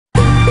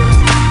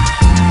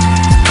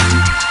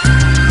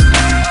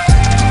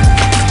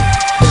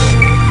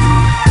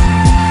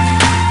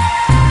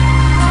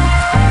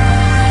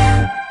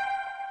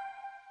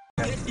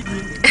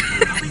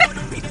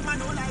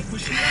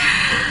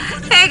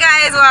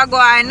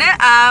Wagwan,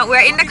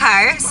 we're in the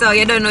car, so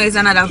you don't know it's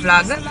another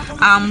vlog.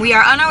 We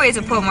are on our way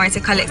to Portmore to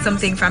collect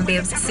something from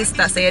Babe's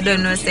sister, so you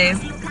don't know, say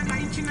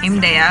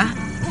him there.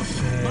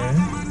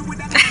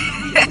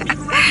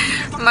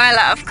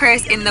 Marla, of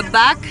course, in the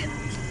back.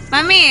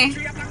 Mommy.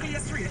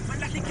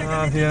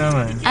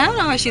 I don't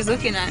know what she's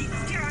looking at.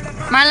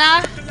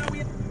 Marla.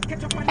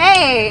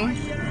 Hey.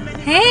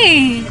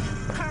 Hey.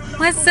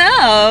 What's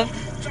up?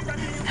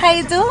 How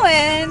you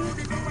doing?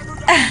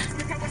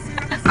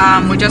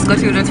 We just got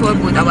through the toll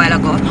booth a while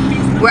ago.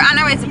 We're on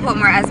our way to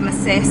Portmore, as I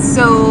say.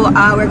 So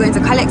we're going to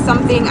collect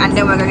something and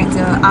then we're going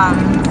to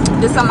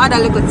do some other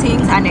little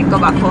things and then go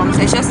back home.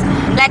 So it's just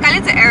like a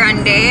little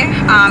errand day.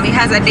 He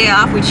has a day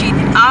off, which he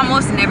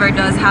almost never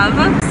does have.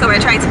 So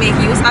we're trying to make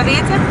use of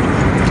it.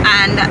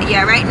 And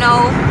yeah, right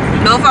now,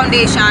 no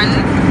foundation.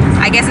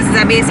 I guess this is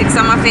a basic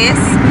summer face.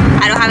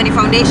 I don't have any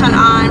foundation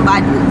on,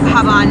 but I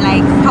have on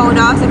like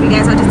powder. So if you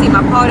guys want to see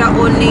my powder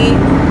only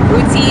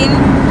routine,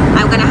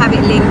 I'm gonna have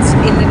it linked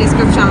in the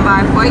description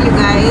bar for you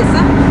guys.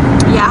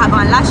 Yeah, I have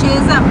on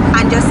lashes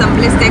and just some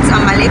blistex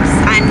on my lips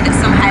and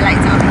some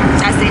highlighter.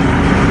 That's it.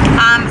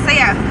 So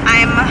yeah,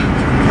 I'm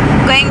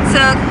going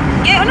to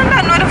I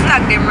don't know the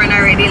vlog them run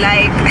already.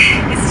 Like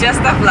it's just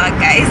a vlog,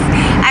 guys.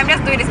 I'm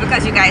just doing this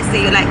because you guys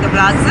say you like the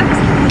vlogs,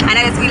 and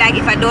I just feel like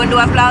if I don't do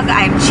a vlog,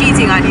 I'm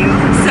cheating on you.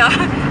 So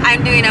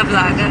I'm doing a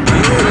vlog.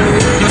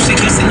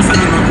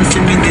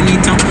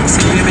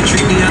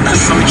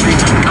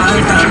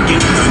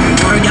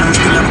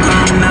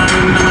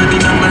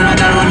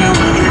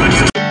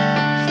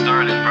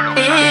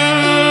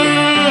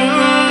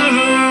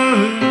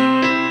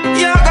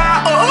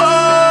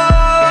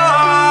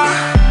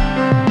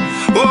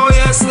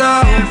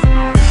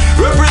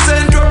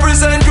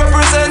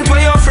 Represent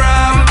where you're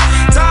from.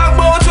 Talk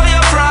about where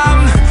you're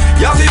from.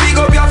 You have to big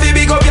up, you have to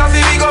big up, you have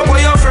to big up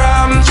where you're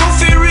from. You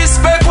feel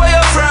respect where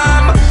you're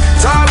from.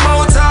 Talk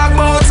about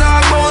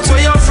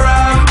where you're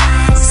from.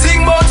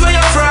 Sing about where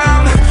you're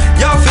from.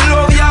 You have to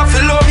love, you have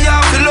to love, you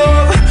have to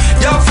love.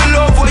 You have to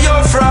love where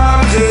you're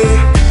from. Hey,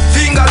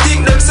 finger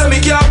think them say me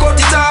can't cut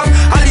it off.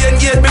 Alien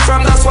get me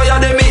from, that's why I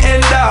them me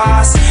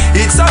endorse.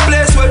 It's a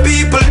place where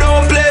people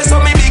don't play,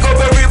 so me big up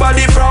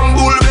everybody from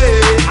Bull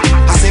Bay.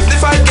 As if the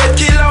fight get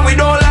killed and we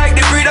don't like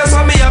the breeders,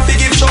 so me have to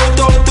give shout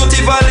out to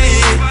Tivoli.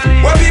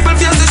 Where people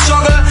face the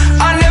struggle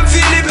and them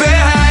feel the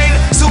pain.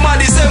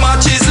 Somebody say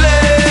match is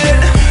late.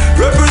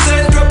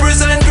 Represent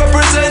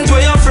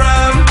where you're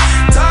from.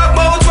 Talk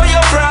about where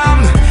you're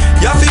from.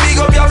 You have to big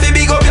up, you have to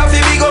big up, you have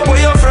to big up where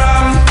you're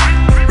from.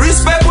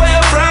 Respect where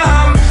you're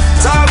from.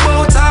 Talk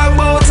about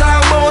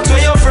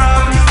where you're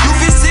from. You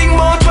feel sing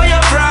about where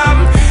you're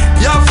from.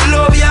 You have to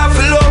love, you have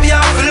to love, you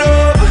have to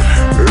love.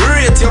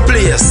 Rate your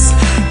place.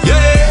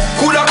 Yeah,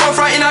 coulda come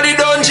from inna the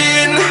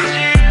dungeon.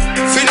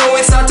 Fi know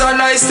it's not a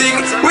nice thing.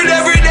 With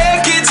everyday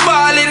kids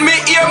ballin', me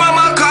hear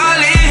mama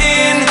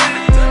calling,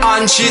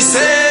 and she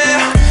say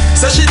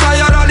she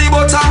tired of the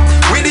butter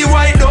with the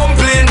white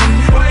dumpling.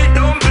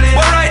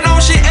 But right now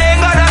she ain't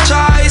got a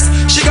choice.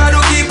 She gotta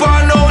keep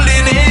on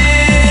holding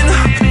in.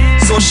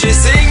 So she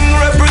sing,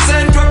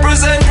 represent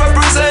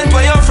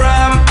where you're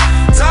from.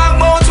 Talk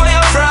about where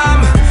you're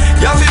from.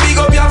 You have to big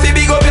up, you have to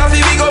big up, you have to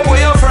big up where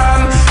you're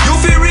from. You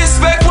feel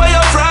respect where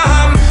you're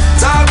from.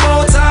 Talk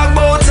about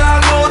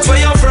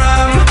where you're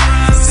from.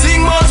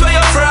 Sing about where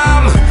you're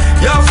from.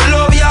 You have to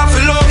love, you have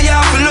to love, you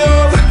have to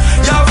love.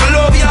 You have to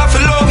love, you have to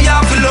love, you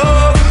have to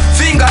love.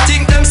 Finger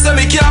think them say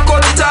me can't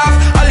cut it off.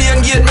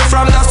 Alien get me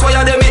from, that's why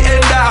I them me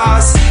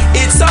endorse.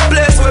 It's a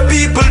place where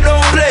people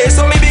don't play,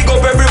 so me big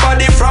up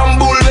everybody from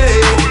Bull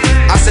Bay.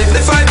 As if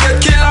the fight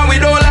get killed and we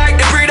don't like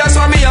the breed, that's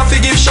why me have to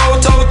give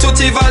shout out to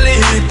Tivoli.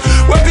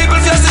 Where people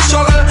face the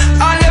struggle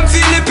and them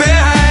feel the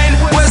pain.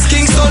 West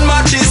Kingston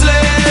matches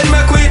lane.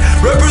 Make we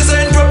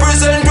represent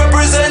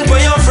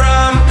where you're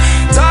from.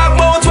 Talk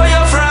about where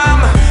you're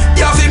from.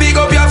 You have to big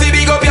up, you have to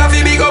big up, you have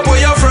to big up where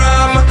you're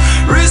from.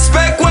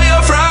 Respect where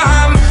you're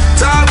from.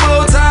 Talk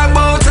about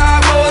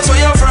where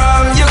you're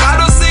from. You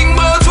gotta sing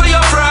about where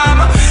you're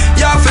from.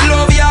 You have to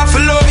love, you have to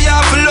love, you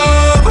have to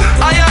love.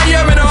 I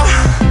hear me now.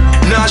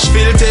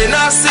 Nashville,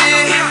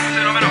 Tennessee,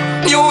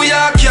 New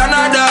York,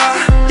 Canada,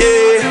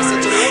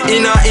 yeah.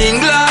 In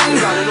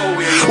England,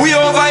 we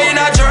over in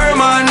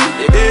German,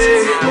 yeah.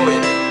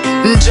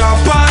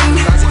 Japan,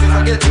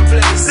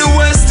 the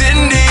West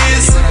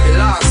Indies,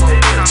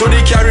 to the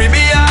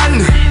Caribbean.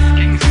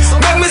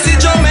 Make me see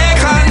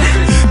Jamaican,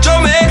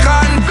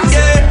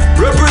 yeah.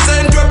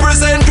 Represent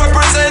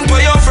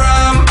where you're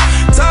from.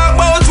 Talk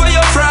about where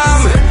you're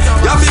from.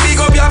 You have to big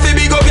up, you have to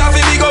big up, you have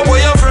to big up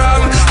where you're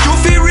from. You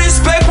feel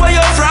respect where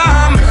you're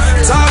from.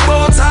 Talk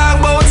about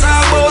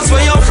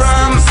where you're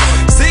from.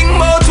 Sing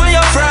about where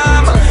you're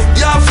from.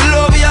 You have to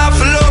love, you have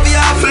to love, you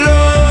have to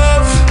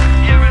love.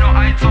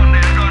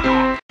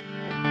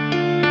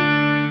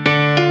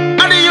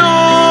 And the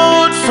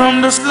youth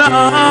from the slum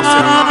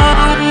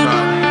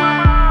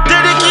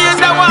dedicate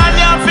that one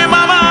yeah for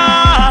mama.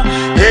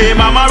 Hey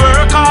mama,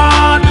 work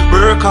hard.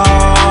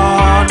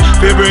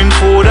 We bring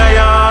food a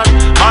yard.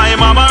 My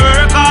mama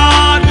work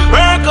hard.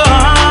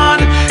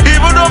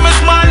 Even though me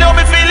smile, you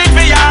me feel it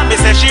for ya.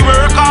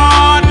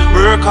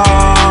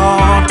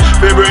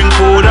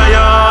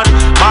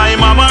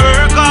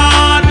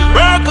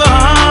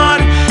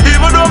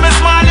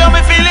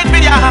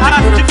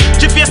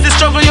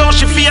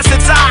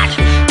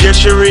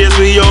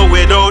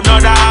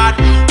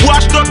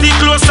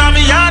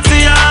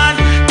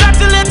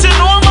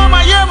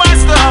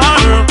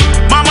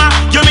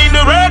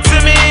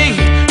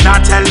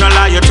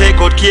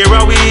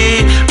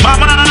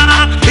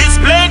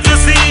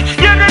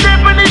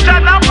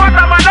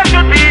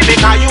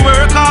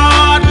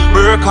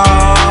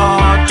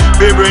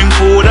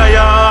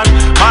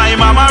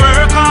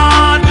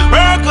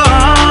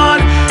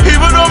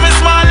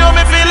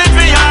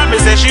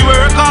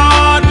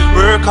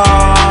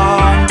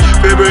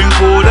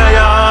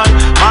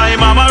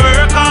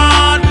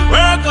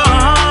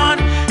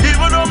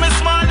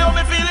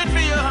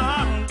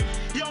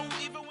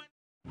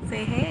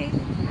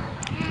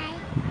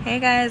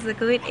 look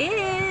who it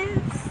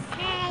is.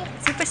 Hi.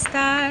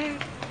 Superstar.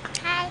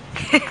 Hi.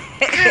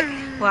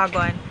 Well, go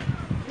on.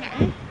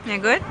 You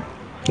good?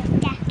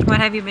 Yeah. What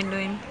have you been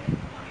doing?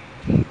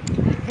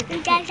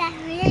 You guys are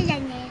really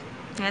young.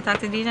 You talk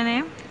to DJ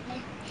name?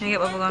 You get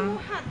bubblegum?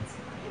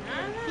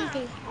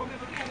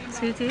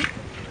 Sweetie?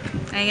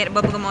 And you get the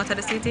bubblegum out of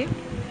the sweetie?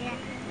 Yeah.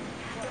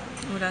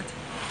 Who that?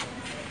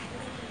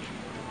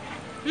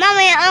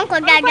 Mama, your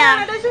uncle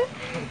Dada.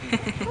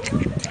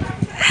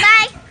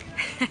 Bye.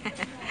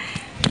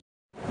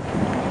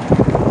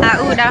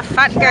 Ooh, that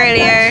fat girl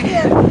here.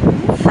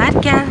 Fat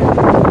girl.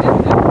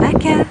 Fat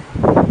girl.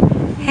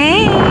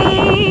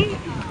 Hey.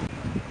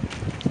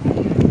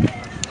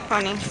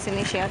 Funny,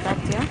 Sinisha talk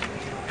to you.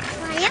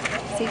 Maya.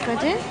 See,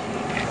 Kajin?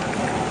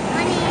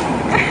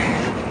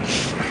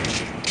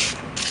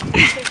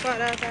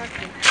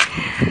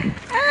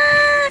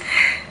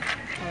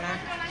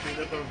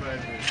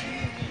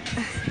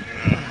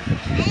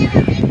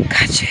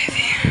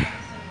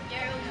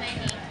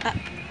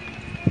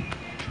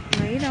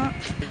 No, you don't.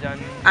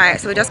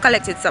 Alright, so we just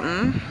collected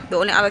something. The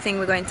only other thing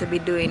we're going to be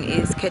doing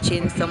is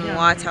catching some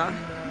water,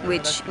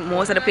 which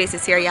most of the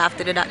places here you have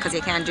to do that because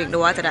you can't drink the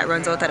water that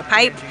runs out of the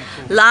pipe.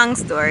 Long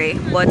story,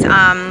 but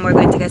we're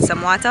going to get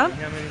some water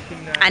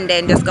and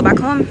then just go back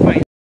home.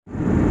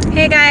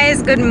 Hey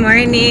guys, good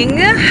morning.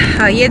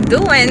 How you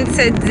doing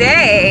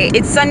today?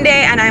 It's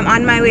Sunday and I'm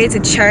on my way to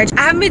church.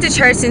 I haven't been to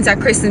church since I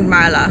christened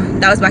Marla.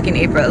 That was back in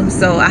April,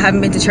 so I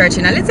haven't been to church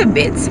in a little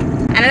bit.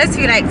 And I just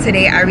feel like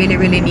today I really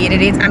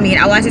needed it. I mean,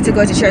 I wanted to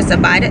go to church so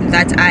bad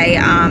that I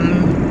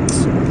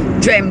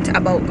dreamt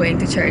about going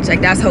to church.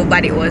 Like, that's how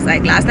bad it was.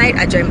 Like last night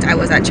I dreamt I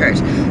was at church,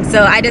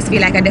 so I just feel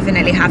like I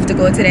definitely have to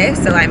go today,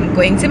 so I'm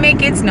going to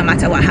make it no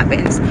matter what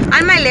happens.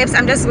 On my lips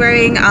I'm just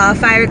wearing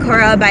Fiery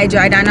Coral by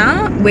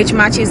Jordana, which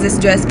matches this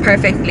dress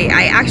perfectly.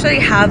 I actually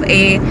have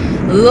a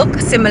look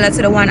similar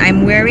to the one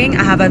I'm wearing.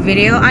 I have a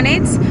video on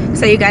it,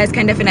 so you guys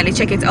can definitely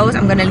check it out.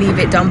 I'm gonna leave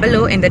it down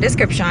below in the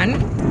description.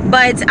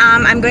 But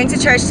I'm going to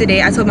church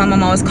today. I told my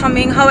mama I was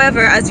coming,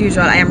 however, as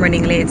usual, I am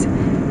running late.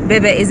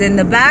 Bebe is in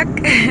the back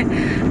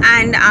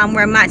and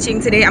we're matching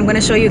today. I'm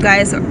gonna show you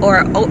guys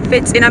our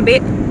outfits in a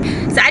bit.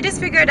 So I just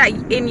figured that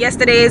in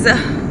yesterday's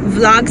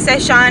vlog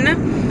session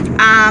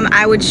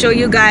I would show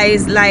you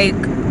guys like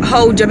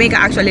how Jamaica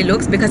actually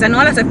looks, because I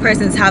know a lot of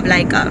persons have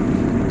like a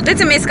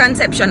little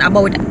misconception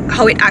about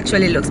how it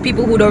actually looks.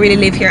 People who don't really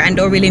live here and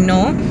don't really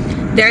know,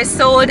 they're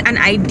sold an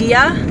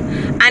idea,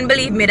 and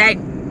believe me, like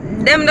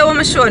them don't want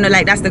to show, no,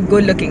 like that's the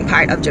good looking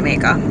part of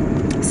Jamaica.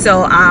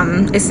 So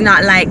it's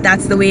not like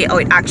that's the way how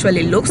it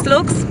actually looks.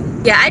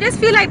 Yeah, I just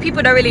feel like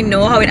people don't really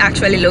know how it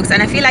actually looks,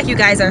 and I feel like you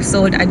guys are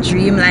sold a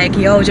dream like,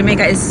 yo,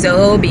 Jamaica is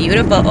so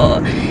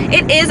beautiful.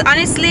 It is,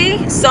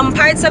 honestly, some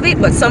parts of it,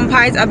 but some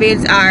parts of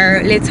it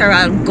are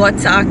literal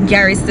gutter,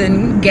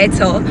 garrison,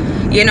 ghetto,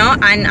 you know.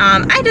 And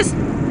I just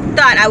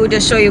thought I would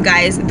just show you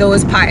guys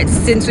those parts,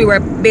 since we were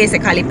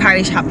basically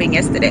parish hopping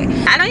yesterday.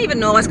 I don't even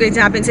know what's going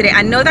to happen today.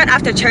 I know that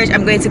after church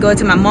I'm going to go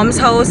to my mom's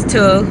house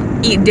to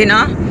eat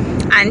dinner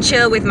and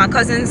chill with my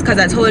cousins, because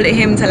I told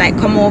him to like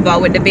come over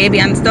with the baby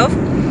and stuff.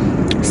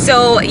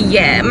 So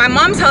yeah, my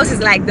mom's house is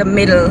like the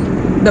middle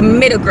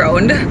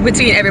ground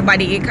between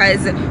everybody,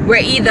 because we're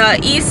either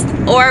east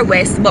or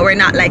west, but we're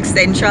not like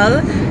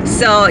central.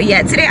 So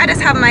yeah, today I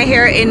just have my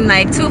hair in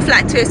like 2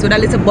 flat twists with a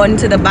little bun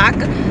to the back,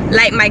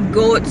 like my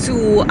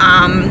go-to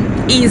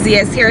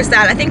easiest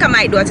hairstyle. I think I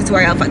might do a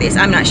tutorial for this,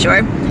 I'm not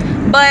sure.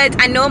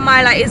 But I know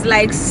Marla is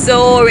like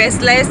so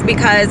restless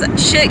because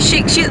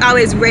she's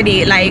always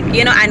ready, like,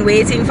 you know, and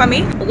waiting for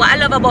me. What I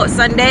love about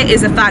Sunday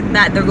is the fact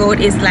that the road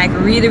is like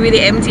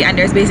really empty and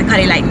there's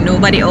basically like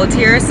nobody out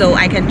here, so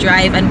I can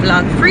drive and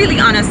vlog freely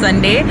on a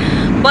Sunday.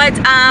 But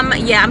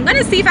yeah, I'm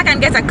gonna see if I can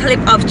get a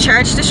clip of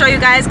church to show you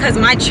guys, because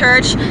my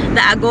church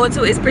that I go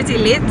to is pretty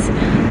lit.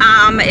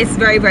 It's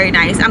very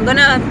nice. I'm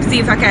gonna see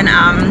if I can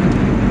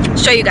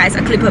show you guys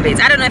a clip of it.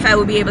 I don't know if I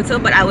will be able to,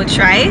 but I will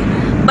try.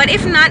 But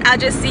if not, I'll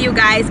just see you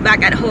guys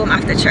back at home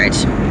after church.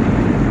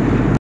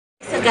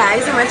 So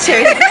guys, I'm at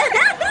church.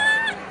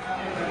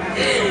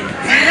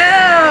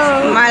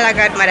 No. Marla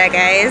godmother,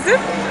 guys.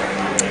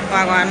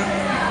 Wagwan.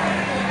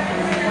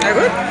 Are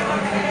good?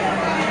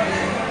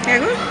 Are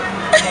good?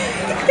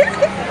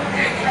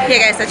 Yeah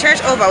guys, the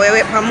church over. We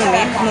wait for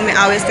mommy. Mommy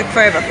always take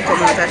forever to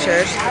come out of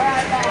church.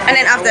 And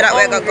then after that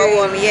we're gonna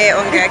go home. Yeah,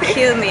 hunger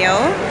kill me,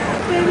 oh.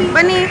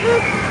 Bunny.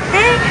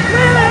 Hey,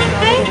 Marla.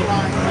 Hey.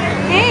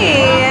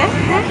 Hey.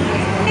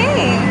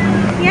 Hey.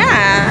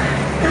 Yeah.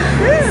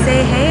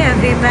 Say hey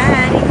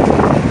everybody.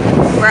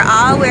 We're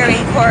all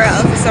wearing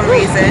coral for some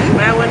reason.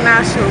 I will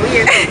not show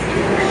you.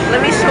 Let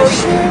me show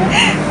you.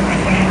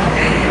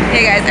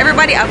 Hey guys,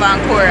 everybody up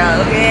on coral.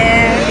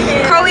 Yeah.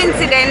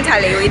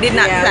 Coincidentally, we did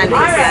not plan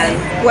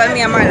this. Well,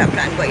 me and Marla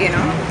planned, but you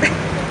know.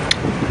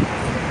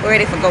 We're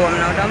ready for go home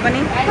now, don't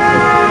Bunny?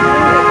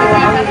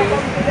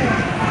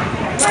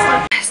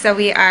 So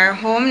we are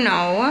home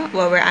now.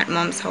 Well, we're at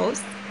mom's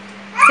house.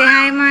 Say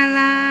hi,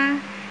 Marla.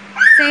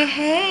 Say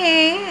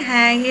hey.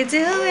 How you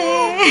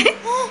doing?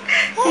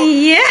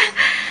 Yeah.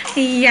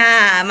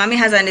 Yeah, mommy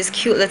has on this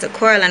cute little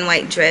coral and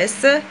white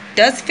dress.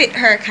 Does fit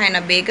her kind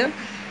of big,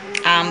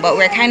 but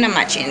we're kind of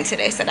matching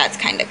today, so that's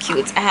kind of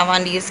cute. I have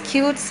on these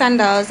cute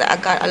sandals that I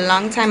got a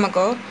long time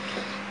ago,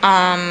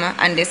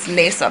 and this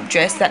lace-up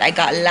dress that I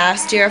got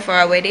last year for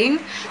our wedding.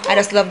 I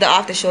just love the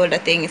off-the-shoulder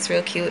thing. It's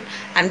real cute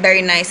and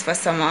very nice for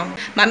summer.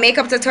 My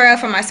makeup tutorial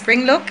for my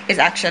spring look is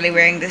actually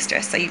wearing this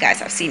dress, so you guys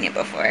have seen it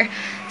before.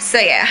 So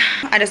yeah,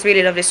 I just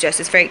really love this dress.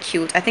 It's very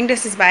cute. I think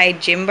this is by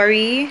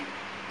Gymboree.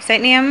 Is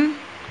that name?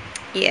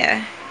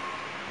 Yeah.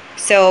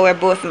 So we're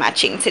both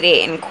matching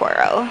today in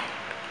coral.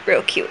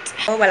 Real cute.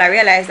 Oh well, I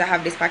realized I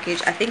have this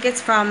package. I think it's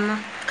from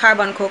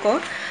Carbon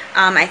Cocoa.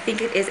 I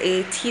think it is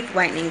a teeth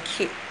whitening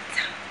kit.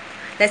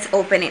 Let's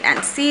open it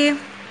and see.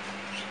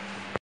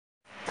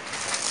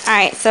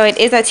 Alright, so it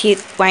is a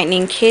teeth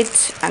whitening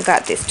kit. I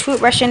got this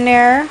toothbrush in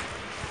there,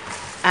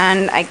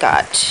 and I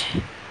got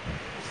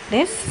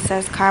this. It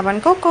says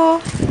Carbon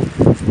Cocoa,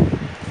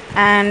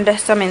 and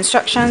some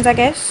instructions, I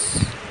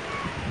guess.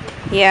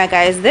 Yeah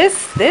guys,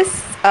 this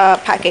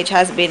package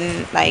has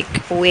been like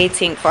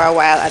waiting for a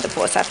while at the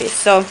post office,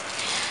 so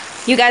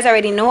you guys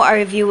already know our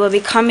review will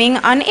be coming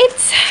on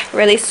it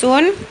really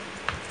soon.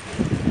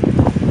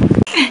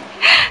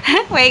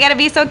 Why you gotta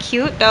be so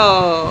cute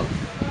though,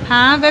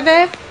 huh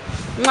baby?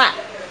 Mwah.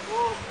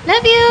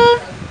 Love you.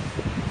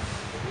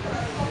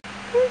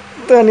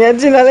 Tonya,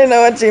 Gina,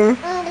 know what him?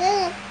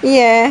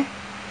 Yeah.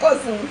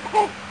 Cousin.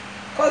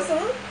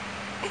 Cousin.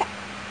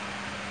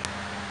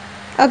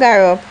 Okay,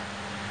 Rob.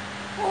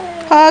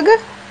 Hug.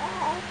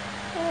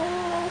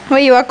 Where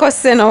you are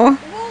cussing now?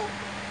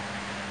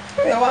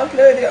 You want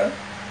Claudia?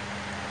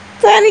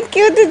 Tiny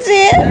cute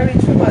today. Very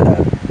true,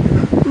 mother.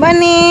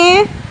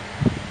 Bunny.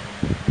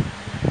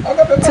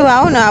 Okay, So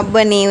I want a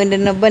bunny with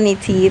the bunny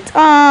teeth.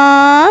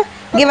 Aww.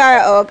 Give her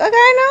a hug.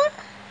 Okay,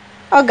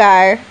 no?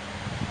 Okay.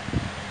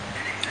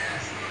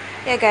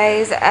 Yeah,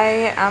 guys,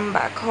 I am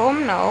back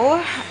home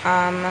now.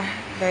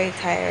 Very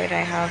tired.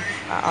 I have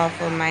an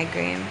awful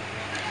migraine.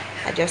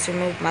 I just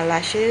removed my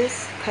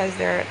lashes because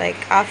they're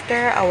like,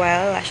 after a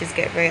while, lashes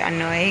get very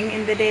annoying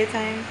in the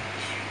daytime.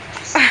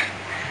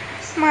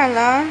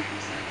 Marla.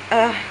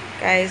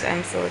 Guys,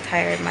 I'm so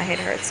tired. My head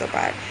hurts so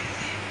bad.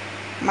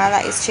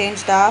 Marla is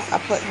changed off. I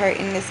put her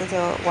in this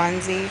little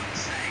onesie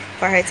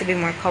for her to be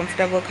more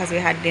comfortable because we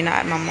had dinner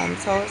at my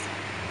mom's house.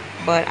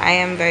 But I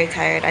am very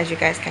tired, as you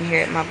guys can hear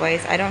it in my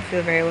voice. I don't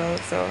feel very well,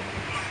 so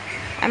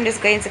I'm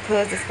just going to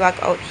close this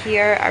vlog out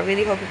here. I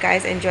really hope you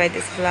guys enjoyed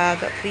this vlog.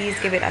 Please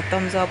give it a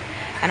thumbs up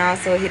and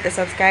also hit the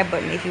subscribe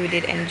button if you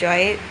did enjoy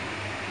it.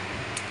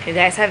 If you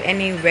guys have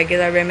any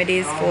regular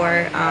remedies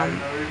for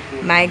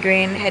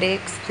migraine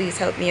headaches, please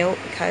help me out,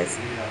 because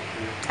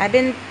I've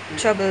been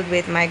troubled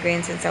with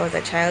migraine since I was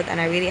a child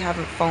and I really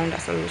haven't found a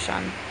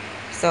solution.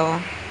 So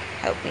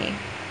help me.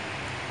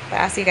 But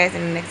I'll see you guys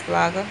in the next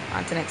vlog.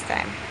 Until next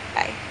time,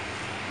 bye.